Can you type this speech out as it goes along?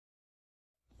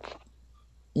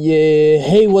Yeah,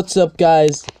 hey, what's up,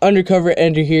 guys? Undercover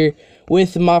Ender here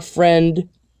with my friend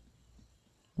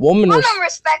Woman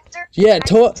Respecter. Yeah,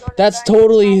 that's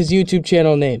totally his YouTube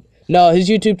channel name. No, his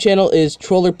YouTube channel is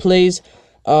TrollerPlayz.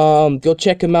 Go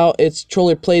check him out. It's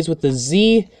TrollerPlayz with a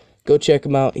Z. Go check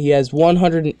him out. He has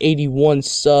 181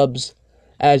 subs,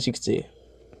 as you can see.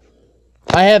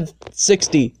 I have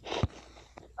 60.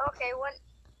 Okay, what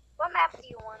map do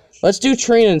you want? Let's do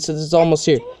training since it's almost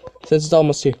here.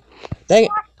 Dang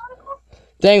it.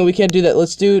 Dang it, we can't do that.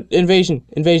 Let's do invasion.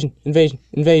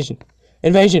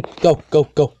 Go.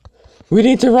 We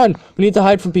need to run. We need to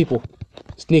hide from people.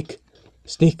 Sneak.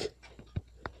 We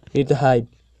need to hide.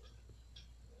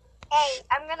 Hey,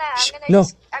 I'm gonna No,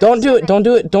 don't do it.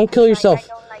 Don't kill yourself.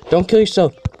 Don't kill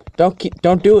yourself.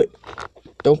 Don't do it.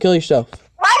 Don't kill yourself.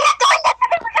 Why are you doing that?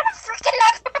 We're gonna freaking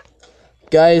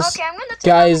Guys, okay, I'm gonna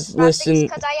guys, listen.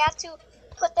 Because I have to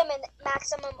put them in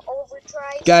maximum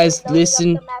overdrive. Guys,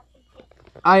 listen.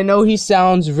 I know he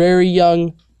sounds very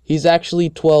young. He's actually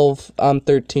 12. I'm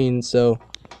 13, so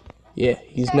yeah,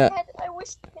 he's not. I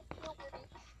wish puberty.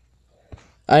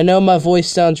 I know my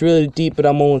voice sounds really deep, but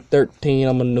I'm only 13.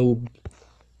 I'm a noob.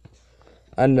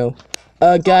 I know.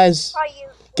 Guys,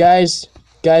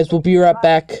 we'll be right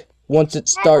back once it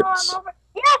starts.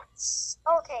 Yes.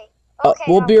 Okay.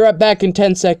 We'll be right back in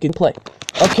 10 seconds. Play.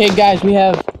 Okay, guys, we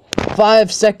have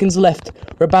 5 seconds left.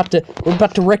 We're about to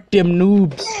wreck them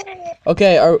noobs.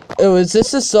 Okay, is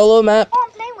this a solo map? Oh,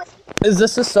 I'm playing with you. Is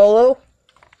this a solo?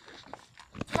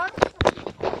 No.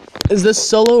 Is this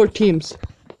solo or teams?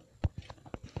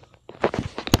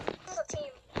 It's a team.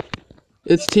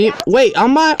 It's team. Wait,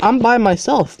 I'm by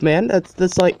myself, man.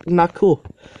 That's like not cool.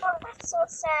 Oh, that's so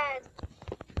sad.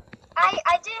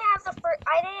 I didn't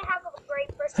have a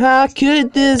great person. How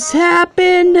could this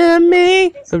happen to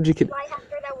me? I'm just kidding.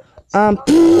 And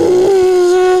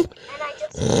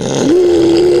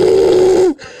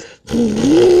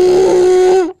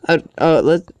I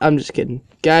just I'm just kidding.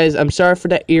 Guys, I'm sorry for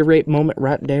that ear rape moment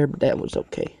right there, but that was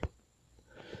okay.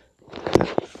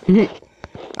 my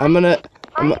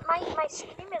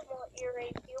stream is more ear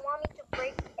rape. Do you want me to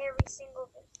break every single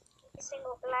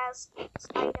glass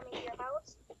item in your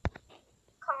house?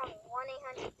 Call me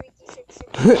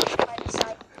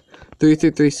 1-800-336-6655.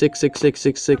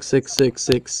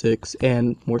 333-666-666-666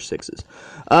 and more sixes.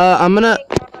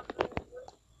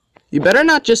 You better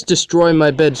not just destroy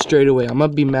my bed straight away. I'm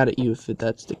gonna be mad at you if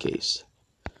that's the case.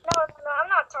 No, I'm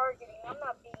not targeting. I'm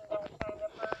not being that kind of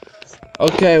person.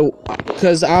 Okay,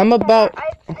 because I'm about. I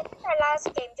did that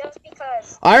last game just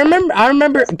because. I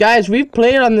remember, guys. We've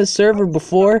played on this server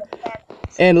before,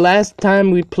 and last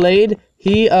time we played,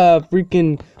 he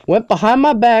freaking went behind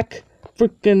my back,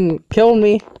 freaking killed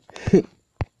me.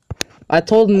 I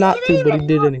told him not to, but he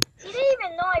did anyway. He didn't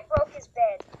even know I broke his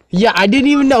bed. Yeah, I didn't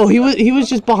even know. He was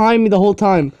just behind me the whole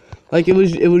time. Like it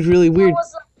was really weird. Bruh,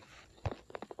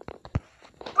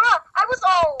 I was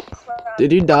all crap.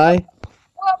 Did you die?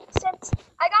 Well, since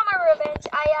I got my revenge,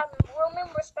 I am Roman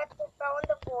respected fell in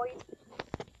the void.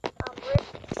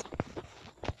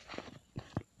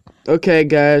 Okay,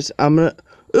 guys, I'm gonna.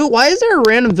 Ooh, why is there a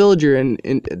random villager in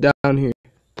down here?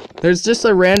 There's just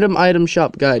a random item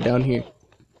shop guy down here.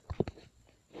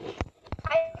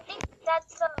 I think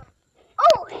that's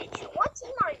Oh, what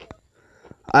team are you?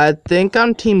 I think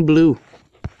I'm Team Blue.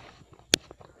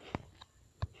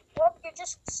 Well, you're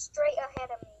just straight ahead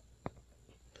of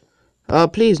me.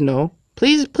 Please no.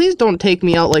 Please don't take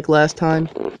me out like last time.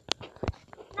 No,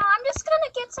 I'm just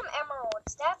gonna get some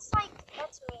emeralds. That's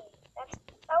me.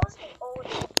 That was the old.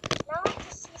 Now I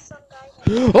just see some guy.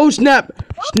 Oh snap!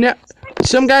 Snap!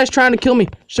 Some guy's trying to kill me.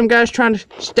 Some guy's trying to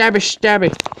stab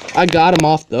me. I got him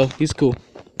off though. He's cool.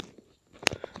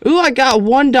 Ooh, I got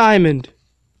 1 diamond.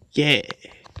 Yeah.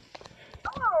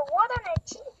 Oh, what an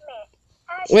achievement!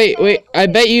 Wait. I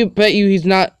bet you he's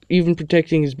not even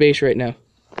protecting his base right now.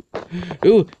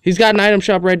 Ooh, he's got an item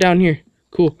shop right down here.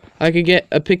 Cool. I could get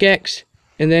a pickaxe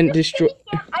and then destroy.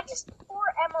 I just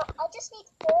need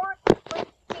 4 freaking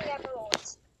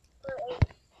emeralds.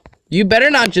 You better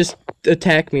not just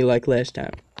attack me like last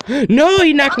time. No,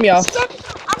 he knocked me off.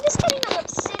 I'm just getting an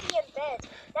obsidian bed.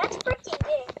 That's freaking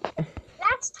big.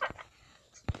 That's time.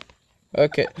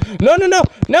 Okay. No.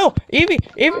 Evie,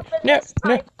 no.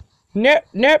 What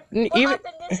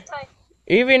happened this time?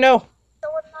 Evie, no.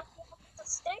 Someone knocked me off the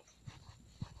stick?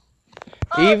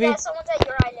 Oh, Evie. yeah, someone's at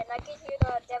your island. I can hear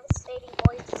the devastating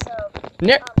voice of...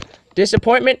 No.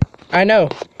 Disappointment? I know.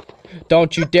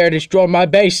 Don't you dare destroy my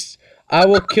base. I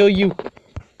will kill you.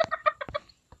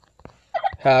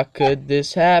 How could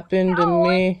this happen to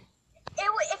me?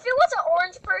 If it was an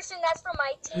orange person, that's from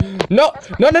my team. No,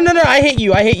 no, no, no, no! I hate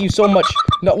you! I hate you so much!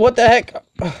 No, what the heck? That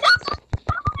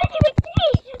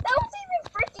was even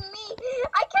freaking me.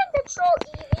 I can't control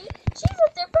Evie. She's a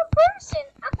different person.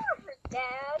 I'm not her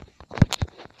dad.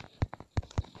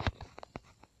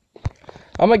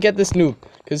 I'm gonna get this noob,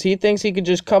 cause he thinks he could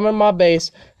just come in my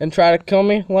base and try to kill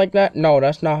me like that. No,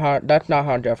 that's not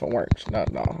how Jeff works. No,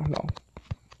 no, no.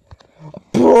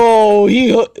 Bro, he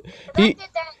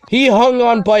hung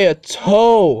on by a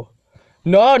toe.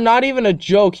 No, not even a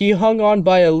joke. He hung on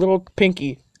by a little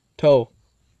pinky toe.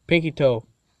 Pinky toe.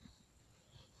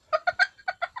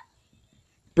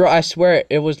 Bro, I swear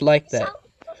it was like that.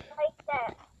 Like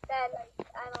that. Like,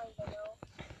 I don't even know.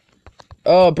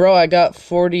 Oh, bro, I got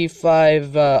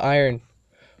 45 iron.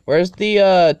 Where's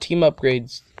the team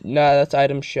upgrades? Nah, that's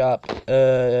item shop.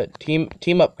 Team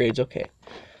upgrades. Okay.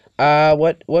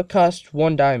 What costs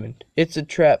 1 diamond? It's a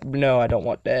trap. No, I don't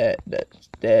want that.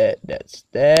 That's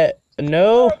that.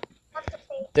 No.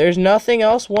 There's nothing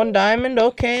else. 1 diamond.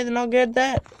 Okay, then I'll get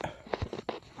that.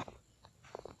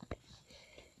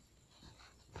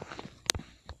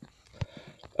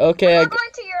 Okay. I'm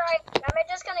going to your island. I'm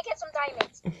just gonna get some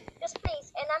diamonds. Just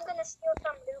please, and I'm gonna steal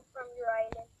some loot from your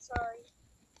island. Sorry.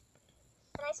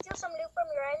 Can I steal some loot from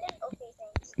your island? Okay,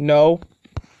 thanks. No.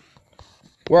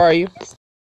 Where are you?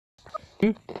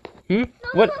 Hmm? No,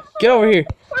 What? no, Get over here.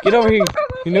 Get over here.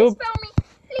 You noob.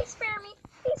 Please spare me.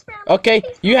 Please spare me. Okay,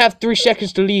 you have 3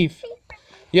 seconds to leave.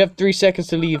 You have 3 seconds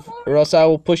to leave, or else I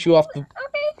will push you off the... Okay.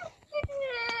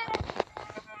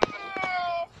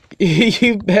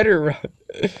 You better run.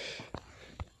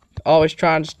 Always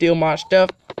trying to steal my stuff.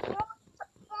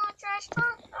 Trash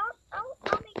talk. I'll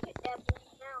make you dead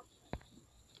now.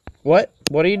 What?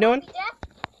 What are you doing? You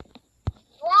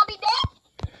wanna be dead?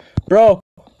 Bro.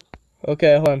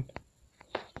 Okay, hold on.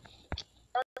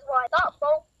 That's what I thought,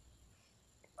 bro.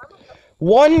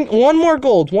 One more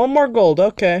gold. 1 more gold.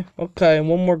 Okay. Okay,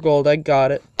 1 more gold. I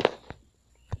got it.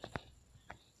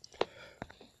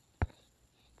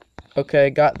 Okay,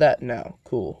 got that now.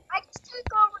 Cool. I just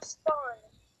took over spawn.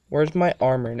 Where's my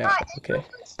armor now? Okay.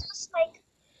 It's just like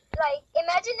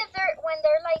imagine if when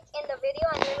they're like in the video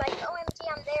and they're like, OMG,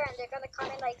 I'm there, and they're gonna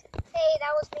comment like, hey,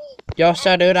 that was me. Yo,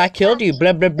 dude, I killed you.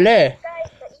 Blah blah blah.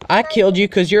 I killed you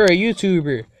because you're a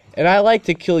YouTuber, and I like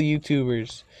to kill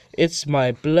YouTubers. It's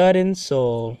my blood and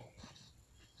soul.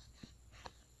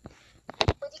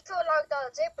 Would you kill like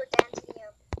the zipper dancing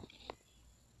him?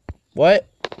 What?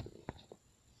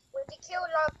 Would you kill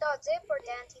like the zipper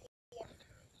dancing him?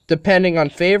 Depending on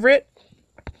favorite.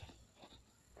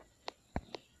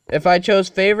 If I chose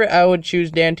favorite, I would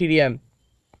choose Dan TDM.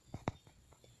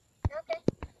 Okay.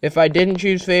 If I didn't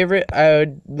choose favorite,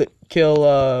 I would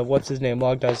kill, what's his name?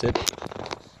 Log does it.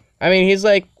 I mean, he's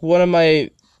like one of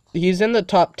my... He's in the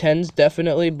top 10s,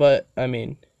 definitely, but, I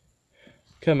mean...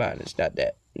 Come on, it's not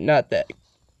that. Not that.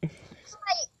 It's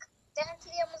like, Dan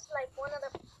TDM is like one of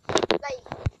the... Like,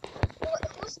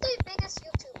 who's the biggest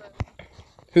YouTuber?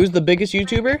 Who's the biggest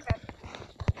YouTuber?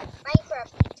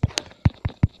 Minecraft.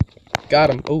 Got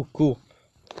him. Oh, cool.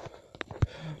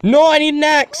 No, I need an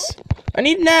axe. I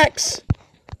need an axe.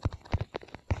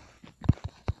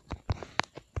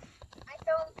 I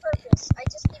fell on purpose. I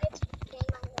just needed to gain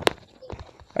my own.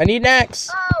 I need an axe.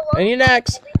 Oh, well, I need an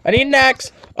axe. I need an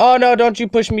axe. Oh, no, don't you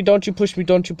push me. Don't you push me.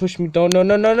 Don't you push me. Don't. No,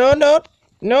 no, no, no, no.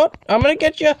 No, I'm gonna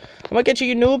get you. I'm gonna get you,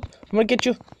 you noob. I'm gonna get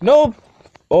you. Noob.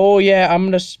 Oh, yeah, I'm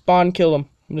gonna spawn kill him.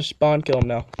 I'm gonna spawn kill him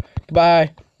now.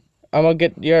 Goodbye. I'm gonna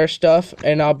get your stuff,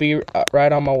 and I'll be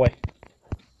right on my way.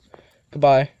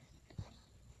 Goodbye.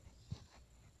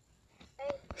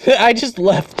 I just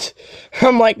left.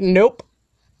 I'm like, nope.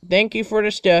 Thank you for the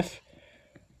stuff.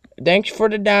 Thanks for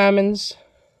the diamonds.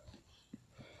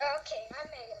 Okay, I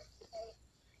made it. Okay.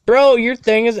 Bro, your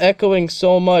thing is echoing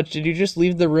so much. Did you just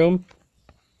leave the room?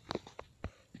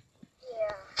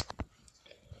 Yeah.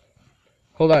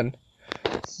 Hold on.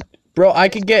 Bro, I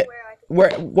could get...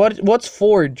 What's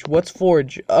forge? What's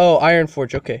forge? Oh, iron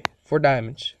forge. Okay. 4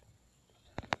 diamonds.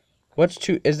 What's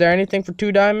 2? Is there anything for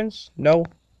 2 diamonds? No?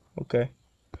 Okay.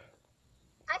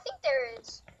 I think there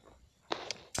is.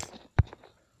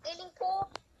 Healing pool.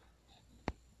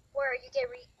 Where you get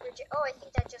oh, I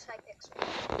think that just high picks.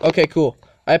 Okay, cool.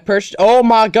 I purchased... Oh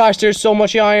my gosh, there's so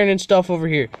much iron and stuff over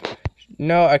here.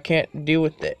 No, I can't deal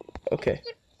with it. Okay.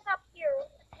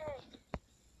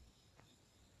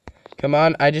 Come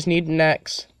on, I just need an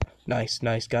axe. Nice,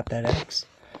 nice. Got that axe.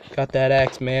 Got that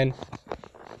axe, man.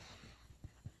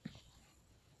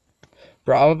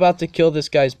 Bro, I'm about to kill this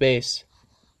guy's base.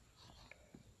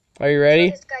 Are you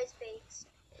ready? This guy's base.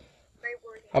 Very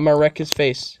worthy. I'm gonna wreck his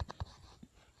face.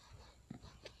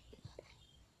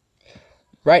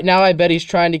 Right now, I bet he's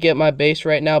trying to get my base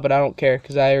right now, but I don't care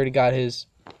because I already got his.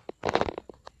 Nah,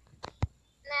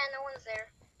 no one's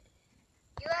there.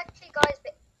 You actually got his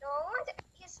base. No,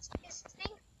 his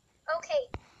thing. Okay.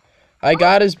 I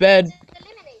got his bed.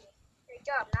 Eliminated. Great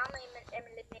job. Now I'm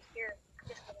eliminated here. I'm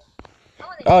just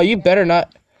kidding. Oh, you better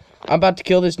not. I'm about to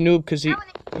kill this noob because he.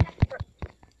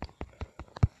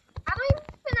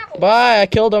 Bye, I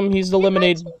killed him. He's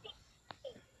eliminated.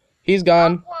 He's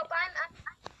gone. Well, but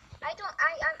I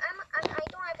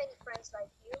don't have any friends like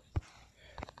you.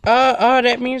 Oh,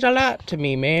 that means a lot to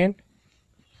me, man.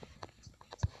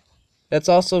 That's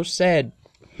also sad.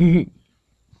 Ooh,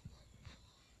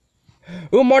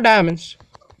 more diamonds.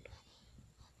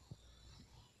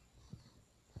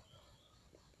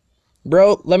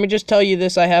 Bro, let me just tell you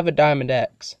this. I have a diamond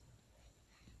axe.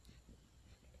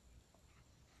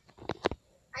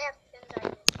 I have 10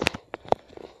 diamonds.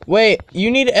 Wait, you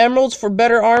need emeralds for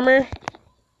better armor?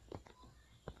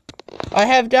 I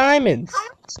have diamonds.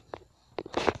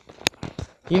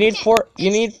 You need four.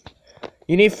 You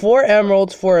need 4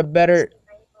 emeralds for a better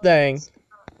thing.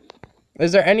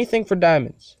 Is there anything for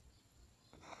diamonds?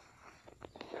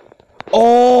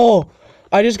 Oh,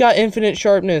 I just got infinite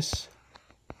sharpness.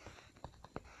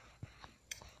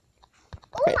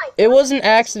 It was an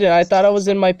accident. I thought I was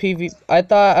in my PV. I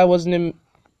thought I wasn't in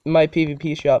my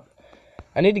PvP shop.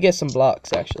 I need to get some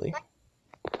blocks actually.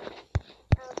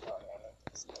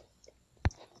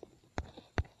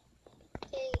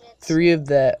 3 of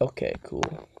that. Okay, cool.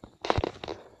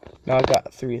 Now I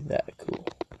got 3 of that. Cool.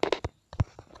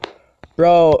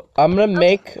 Bro, I'm gonna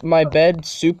make my bed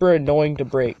super annoying to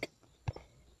break.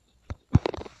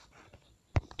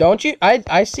 Don't you?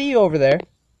 I see you over there.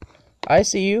 I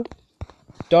see you.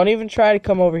 Don't even try to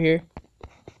come over here.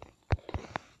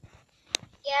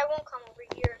 Yeah, I won't come over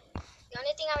here. The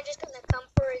only thing I'm just gonna come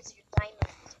for is your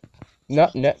diamonds.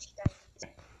 No.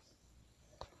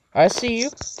 I see you.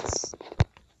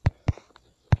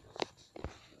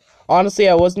 Honestly,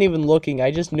 I wasn't even looking.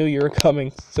 I just knew you were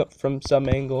coming from some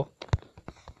angle.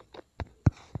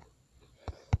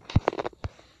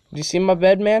 Do you see my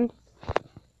bed, man?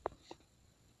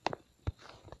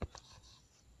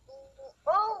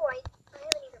 Oh, I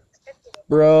haven't even protected it.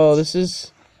 Bro, this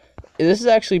is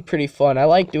actually pretty fun. I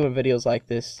like doing videos like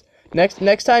this.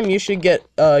 Next time you should get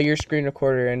your screen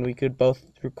recorder and we could both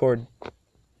record.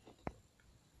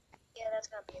 Yeah, that's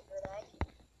gonna be a good idea.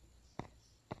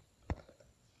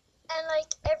 And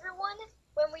like everyone,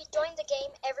 when we join the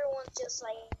game, everyone's just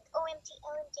like, OMG,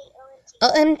 OMG,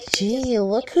 OMG. OMG,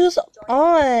 look who's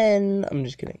on. I'm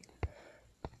just kidding.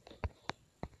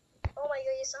 Oh my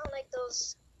god, you sound like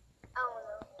those, I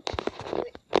don't know.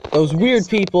 Those weird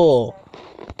people.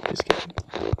 Just kidding.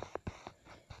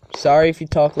 Sorry if you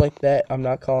talk like that. I'm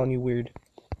not calling you weird.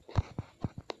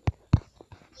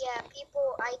 Yeah,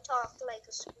 people, I talk like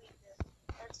a squeaker.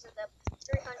 That's the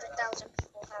 300,000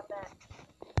 people have that.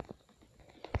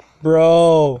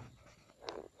 Bro,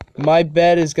 my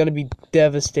bed is gonna be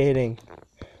devastating.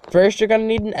 First, you're gonna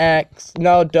need an axe.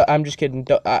 No, I'm just kidding.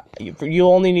 You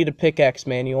only need a pickaxe,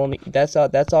 man. That's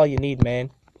all you need,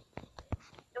 man.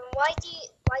 And why do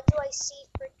I see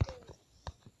freaking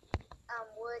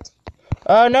wood?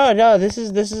 Oh no, this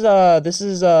is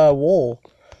wool.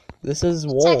 This is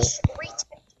wool. Well,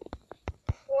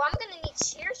 I'm gonna need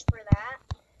shears for that.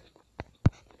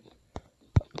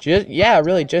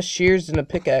 Really, just shears and a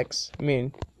pickaxe. I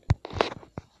mean,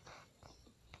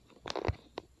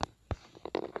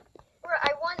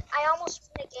 I almost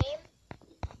won the game,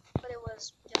 but it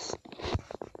was just.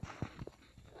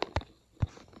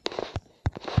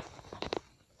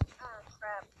 Oh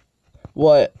crap!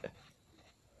 what?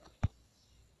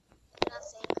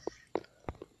 Nothing.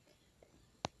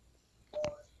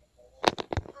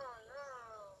 Oh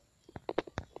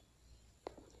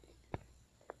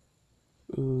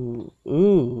no!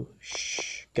 Ooh,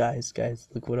 shh, guys,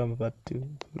 look what I'm about to do.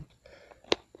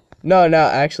 No,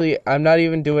 actually, I'm not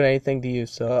even doing anything to you,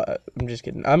 so I'm just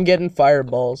kidding. I'm getting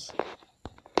fireballs.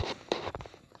 Yeah,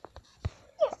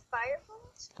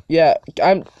 fireballs? Yeah,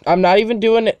 I'm not even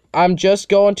doing it. I'm just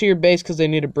going to your base because they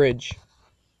need a bridge.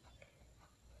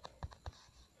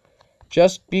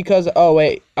 Just because, oh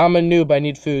wait, I'm a noob, I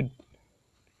need food.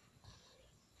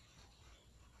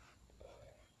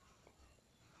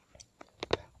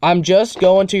 I'm just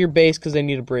going to your base because they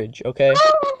need a bridge, okay?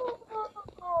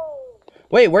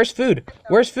 Wait, where's food?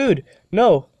 Where's food?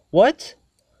 No, what?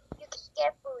 You can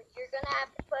get food. You're gonna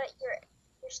have to put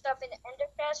your stuff in the ender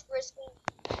chest, risking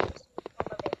some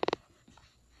of it.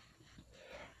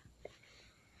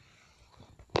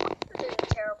 This is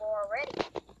terrible already.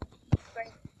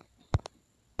 Right.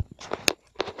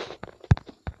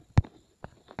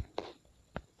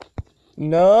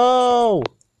 No.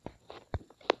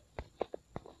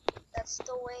 That's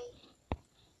the way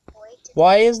to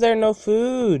Why is there no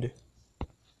food?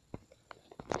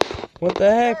 What the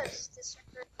heck? because this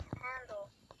server can handle.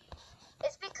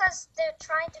 It's because they're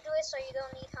trying to do it so you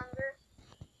don't need hunger,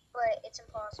 but it's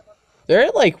impossible. There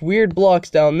are like weird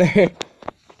blocks down there.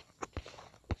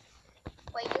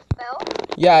 Wait, you fell?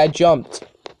 Yeah, I jumped.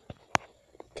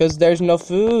 Because there's no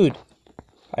food.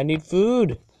 I need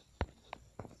food.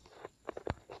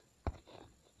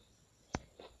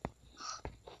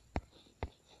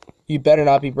 You better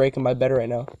not be breaking my bed right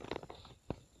now.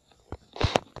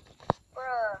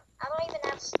 Bruh, I don't even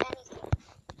have anything.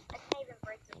 I can't even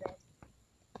break the bed.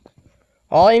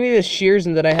 All I need is shears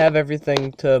and then I have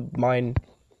everything to mine.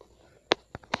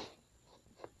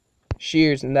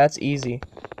 Shears and that's easy.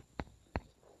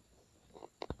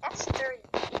 That's 30.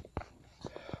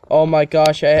 Oh my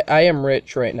gosh, I am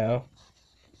rich right now.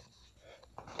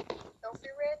 Filthy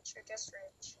rich or just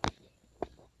rich?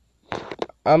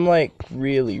 I'm like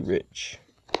really rich.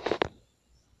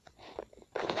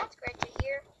 That's great to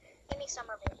hear. Give me some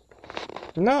of it.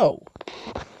 No.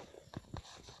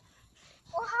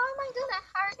 Well, how are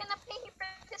you gonna pay me for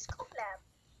this collab?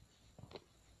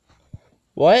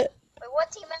 What? Wait,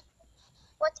 what team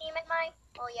am I?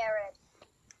 Oh yeah, red.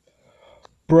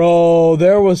 Bro,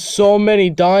 there was so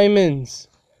many diamonds.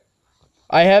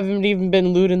 I haven't even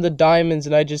been looting the diamonds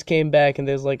and I just came back and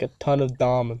there's like a ton of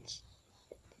diamonds.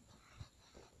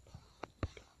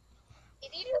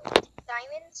 Did you do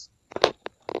diamonds? Are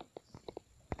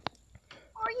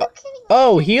you kidding me?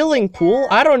 Oh, healing pool?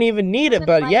 I don't even need it,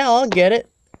 but yeah, I'll get it.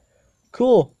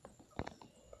 Cool.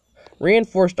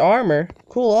 Reinforced armor?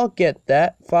 Cool, I'll get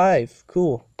that. 5.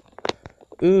 Cool.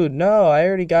 Ooh, no, I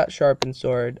already got sharpened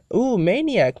sword. Ooh,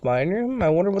 maniac miner. I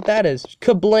wonder what that is.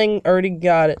 Kabling, already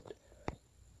got it.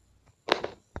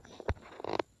 Sound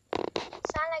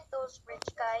like those rich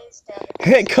guys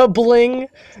that Kabling.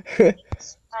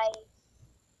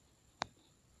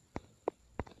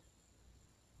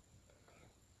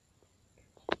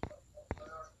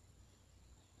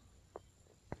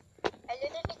 I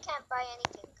literally can't buy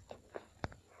anything.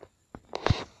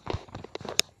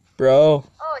 Bro,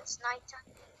 Oh, it's nighttime.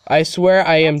 I swear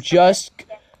I'm just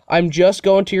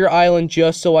going to your island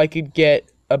just so I could get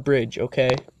a bridge, okay?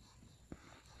 I'm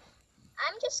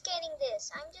just getting this.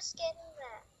 I'm just getting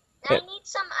that. Now I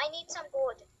need some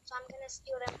gold. So I'm gonna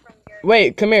steal them from your.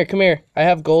 Wait, come here. I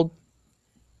have gold.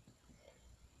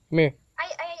 Come here. I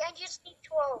just need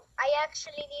 12. I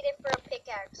actually need it for a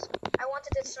pickaxe. I wanted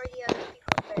to destroy the other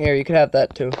people. Here, you can have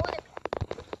that too. You're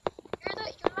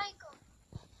like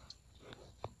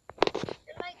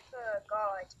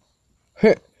God.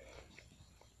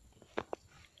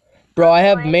 Bro, I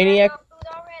have maniac.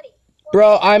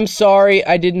 Bro, I'm sorry.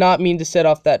 I did not mean to set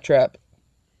off that trap.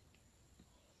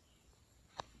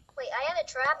 Wait, I had a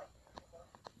trap?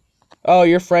 Oh,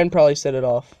 your friend probably set it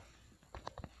off.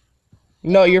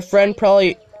 No, your friend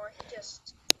probably...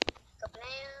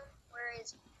 Where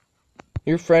is he?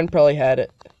 Your friend probably had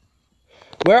it.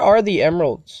 Where are the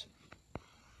emeralds?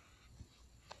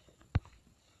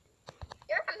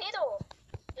 You're in the middle.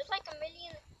 There's like a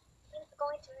million things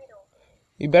going to middle.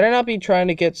 You better not be trying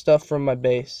to get stuff from my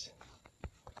base.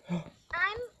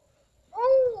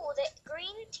 Oh, the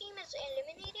green team is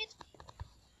eliminated?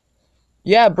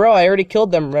 Yeah, bro, I already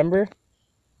killed them, remember?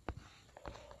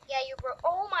 Yeah, you bro.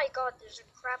 Oh my god, there's a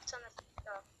crap ton of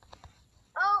stuff.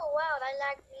 Oh wow, that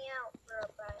lagged me out for a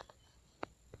bit.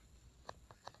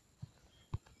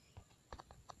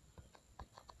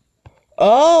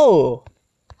 Oh!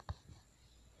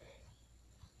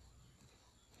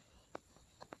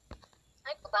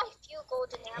 I could buy a few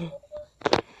golden apples.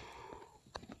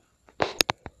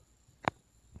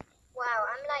 Wow,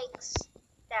 I'm like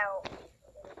stout.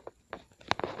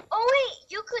 Oh wait,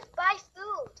 you could buy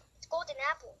food. It's golden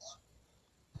apples.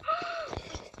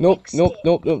 Nope. No. Nope. Are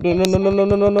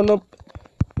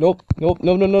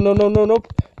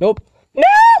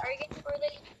you getting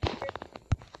further?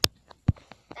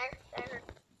 That hurt.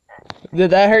 Did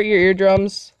that hurt your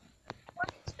eardrums?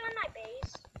 What's on my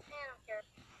base? I don't care.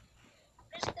 I'm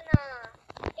just gonna.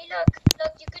 Hey, look,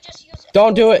 you could just use.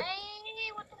 Don't do it.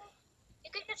 Hey, what the? You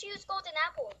could just use golden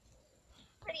apple.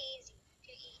 Pretty easy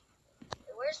to eat.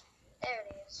 Wait, where's? There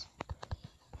it is.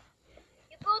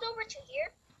 You build over to here.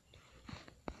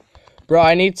 Bro,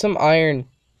 I need some iron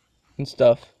and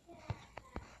stuff.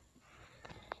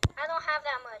 I don't have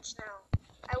that much now.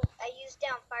 I used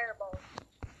down fireball.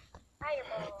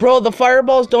 Bro, the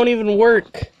fireballs don't even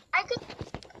work. I could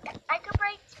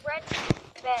break red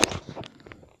bed.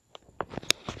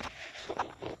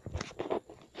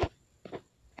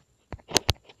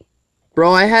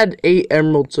 Bro, I had 8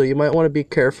 emeralds, so you might want to be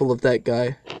careful of that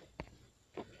guy.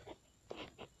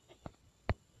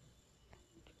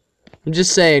 I'm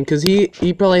just saying, because he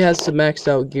probably has some maxed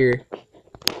out gear. I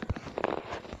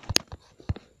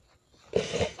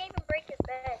can't even break his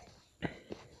bed.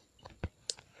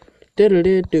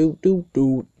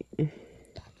 Do-do-do-do-do-do.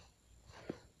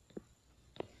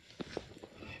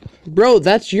 Bro,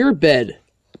 that's your bed.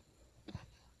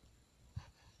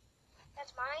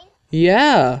 That's mine?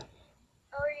 Yeah.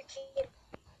 Oh, you kidding?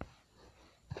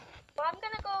 Well, I'm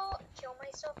gonna go kill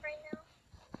myself right now.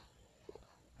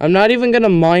 I'm not even gonna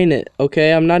mine it,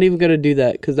 okay? I'm not even gonna do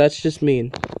that, because that's just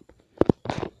mean.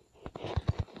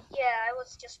 Yeah, I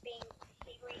was just being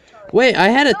retarded. Wait, I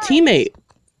had a teammate.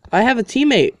 I have a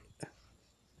teammate.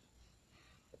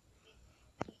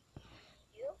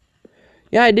 You?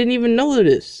 Yeah, I didn't even know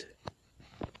this.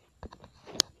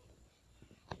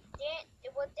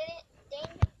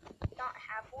 Didn't not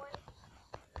have one?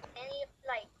 Any,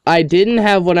 like... I didn't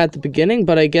have one at the beginning,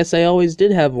 but I guess I always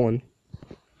did have one.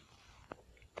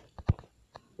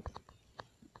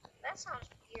 That sounds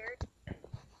weird.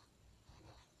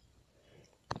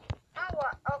 Oh,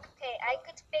 well, okay, I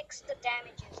could fix the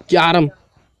damages. Got him.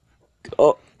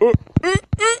 Oh.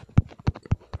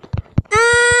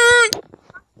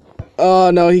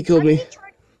 Oh no, he killed me.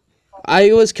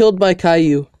 I was killed by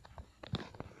Caillou.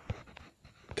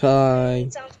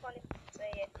 It sounds funny to say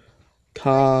it.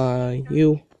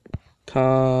 Caillou.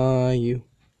 Is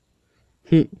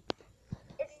he...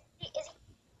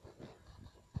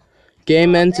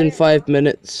 Game ends in 5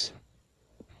 minutes.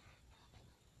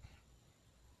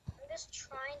 I'm just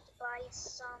trying to buy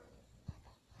some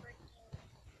freaking...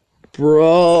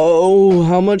 Bro,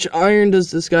 how much iron does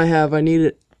this guy have? I need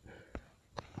it.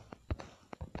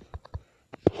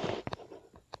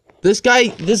 This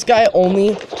guy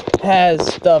only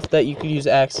has stuff that you could use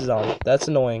axes on. That's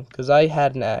annoying, because I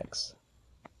had an axe.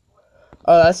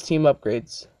 Oh, that's team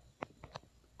upgrades.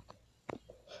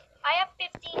 I have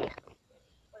 15... Wait,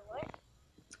 what?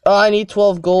 Oh, I need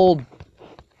 12 gold.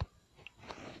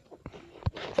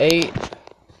 8.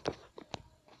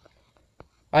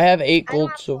 I have 8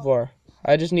 gold so far.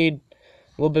 I just need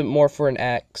a little bit more for an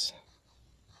axe.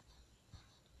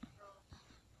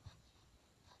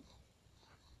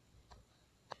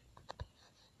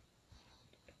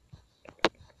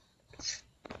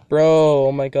 Bro,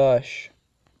 oh my gosh.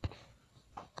 I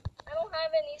don't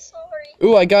have any, sorry.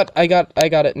 Ooh, I got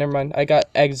it. Never mind. I got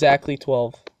exactly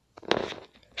 12.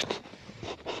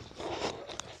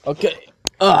 Okay.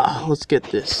 Let's get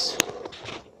this.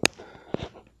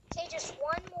 Okay, just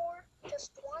one more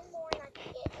and I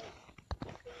can get it.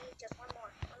 Please, just one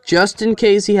more. Just in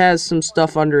case he has some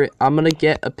stuff under it, I'm gonna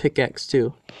get a pickaxe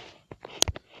too.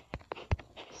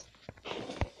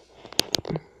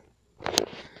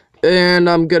 And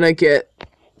I'm gonna get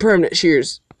permanent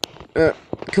shears.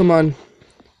 Come on.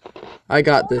 I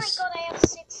got this. Oh my god, I have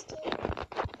 16.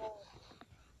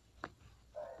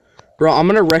 Bro, I'm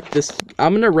gonna wreck this.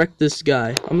 I'm gonna wreck this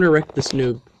guy. I'm gonna wreck this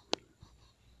noob.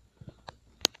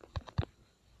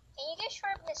 Can you get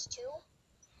sharpness 2?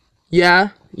 Yeah,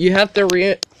 you have to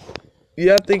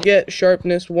get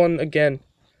sharpness 1 again.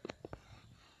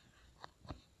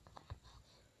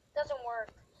 Doesn't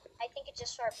work. I think it's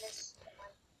just sharpness 1.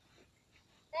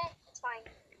 It's fine.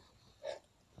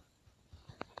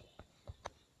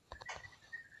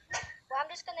 Well, I'm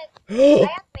just gonna... I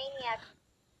have maniac.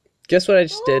 Guess what I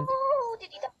just did? Oh,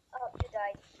 did you die? Oh, you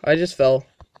died. I just fell.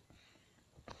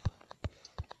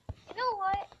 You know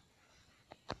what?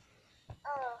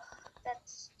 Oh,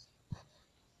 that's...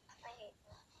 I hate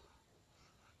that.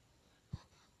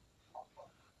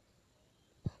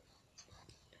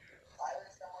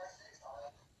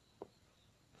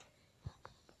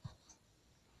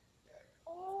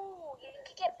 Ooh, you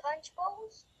could get punch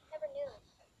bowls? Never knew.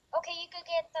 Okay, you could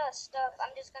get the stuff.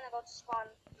 I'm just gonna go to spawn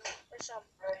for some.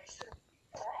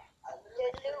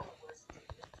 Good loot.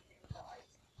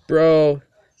 Bro.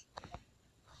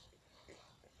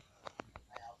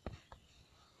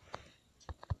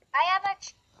 I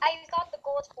got the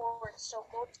gold forward, so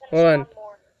gold's gonna Hold on. spawn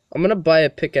more. I'm gonna buy a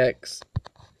pickaxe.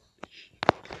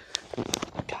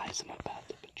 Guys, I'm about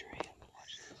to betray him.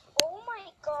 Oh my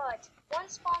god. One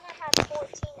spawner has 14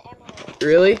 emeralds.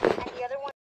 Really? And the other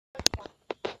one...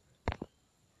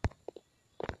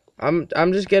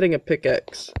 I'm just getting a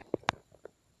pickaxe.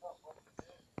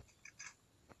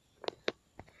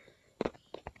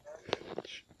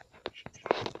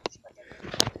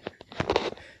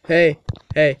 Hey.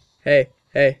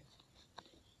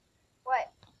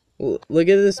 What? Look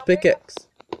at this pickaxe.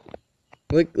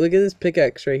 Look at this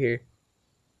pickaxe right here.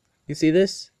 You see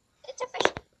this? It's a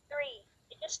fish 3.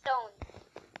 It's just stone.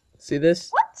 See this?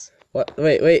 What? What?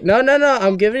 Wait. No.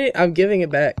 I'm giving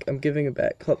it back.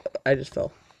 Hold, I just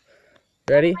fell.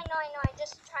 Ready? I know. I'm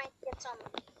just trying to get some.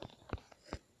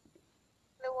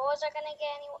 Wait, what was I gonna get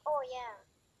anyway? Oh, yeah.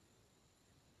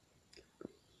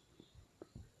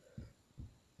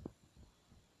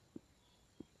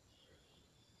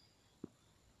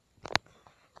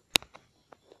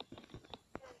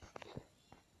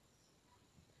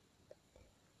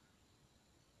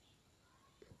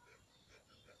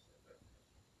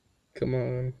 Come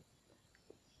on.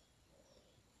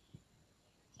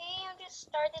 Okay, I just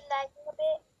started lagging a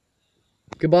bit.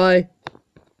 Goodbye.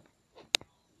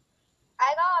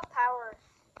 I got a power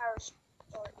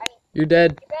sword. I mean, You're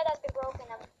dead. your bed has been broken.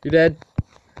 You're dead.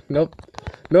 Nope.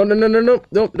 No. Nope.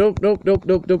 You're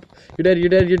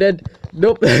dead.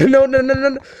 Nope.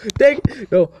 No.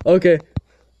 Take. No. Okay.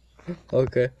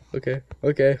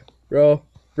 Bro,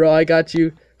 I got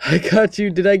you.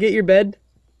 Did I get your bed?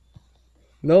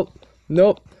 Nope.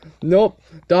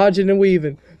 Dodging and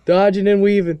weaving.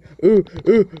 Ooh,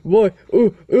 boy.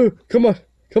 Ooh. Come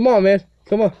on, man.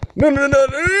 Come on.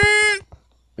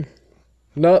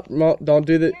 No, don't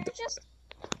do that. You're just.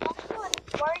 Why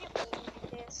are you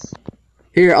doing this?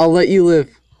 Here, I'll let you live.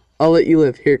 Here,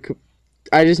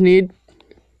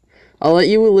 I'll let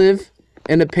you live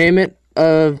in a payment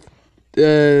of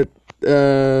 5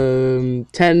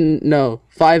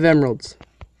 emeralds.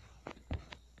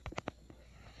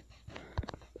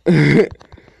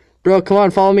 Bro, come on,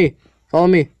 follow me.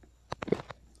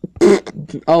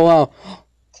 Oh, wow.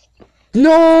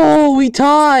 No, we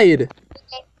tied. The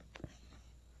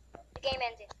game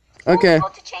ended. Okay. Go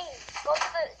to change. Go to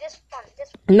this one.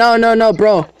 No,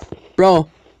 bro.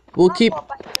 We'll keep. I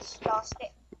just lost it.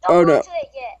 Oh, Don't go no. to it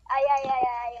yet. I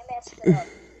messed it up.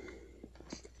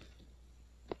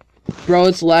 Bro,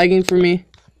 it's lagging for me.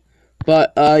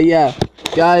 But yeah,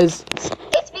 guys,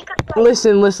 It's because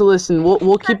listen.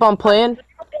 We'll keep on playing.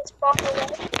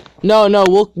 No,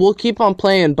 we'll keep on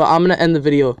playing, but I'm gonna end the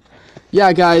video.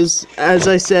 Yeah, guys, as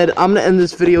I said, I'm gonna end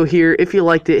this video here. If you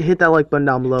liked it, hit that like button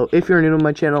down below. If you're new to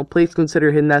my channel, please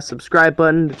consider hitting that subscribe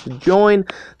button to join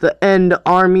the End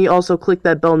Army. Also, click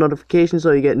that bell notification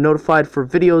so you get notified for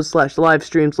videos / live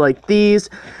streams like these.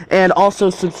 And also,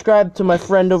 subscribe to my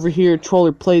friend over here,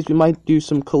 TrollerPlayz. We might do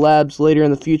some collabs later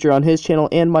in the future on his channel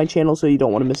and my channel, so you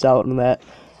don't want to miss out on that.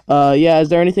 Yeah, is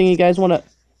there anything you guys wanna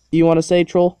say,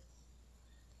 Troll?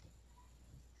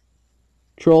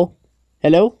 Troll?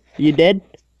 Hello? You dead?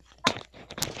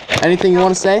 Anything you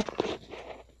want to say?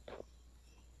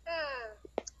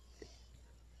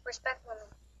 Respect women.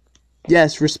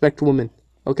 Yes, respect women.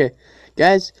 Okay.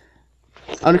 Guys,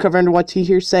 Undercover Under YT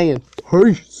here saying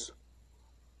peace.